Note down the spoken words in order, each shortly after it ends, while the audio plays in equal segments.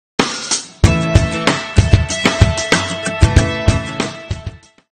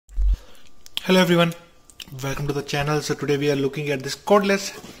Hello everyone, welcome to the channel. So today we are looking at this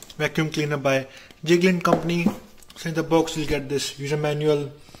cordless vacuum cleaner by ZIGLINT company. So in the box you'll get this user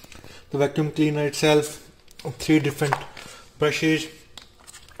manual, the vacuum cleaner itself, 3 different brushes,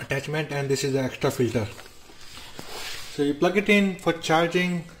 attachment, and this is the extra filter. So you plug it in for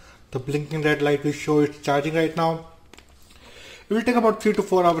charging. The blinking red light will show it's charging right now. It will take about 3 to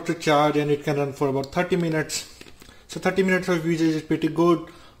 4 hours to charge and it can run for about 30 minutes. So 30 minutes of usage is pretty good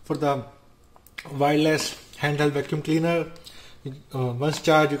for the wireless handheld vacuum cleaner. Once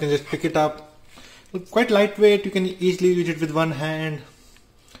charged, you can just pick it up. It's quite lightweight, you can easily use it with one hand.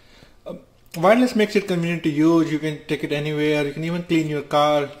 Wireless makes it convenient to use. You can take it anywhere, you can even clean your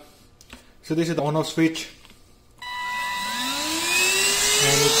car. So this is the on-off switch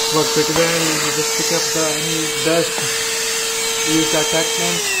and it works pretty well. You just pick up any dust, use the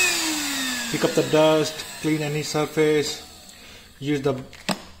attachment, pick up the dust, clean any surface, use the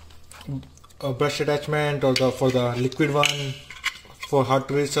brush attachment or for the liquid one for hard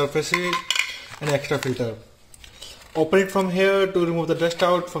to reach surfaces, and extra filter. Open it from here to remove the dust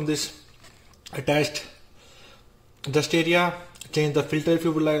out from this attached dust area. Change the filter if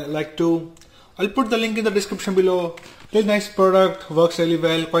you would like to. I'll put the link in the description below. Really nice product, works really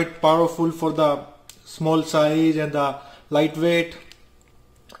well, quite powerful for the small size and the lightweight.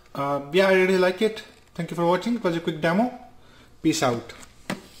 Yeah, I really like it. Thank you for watching. It was a quick demo. Peace out.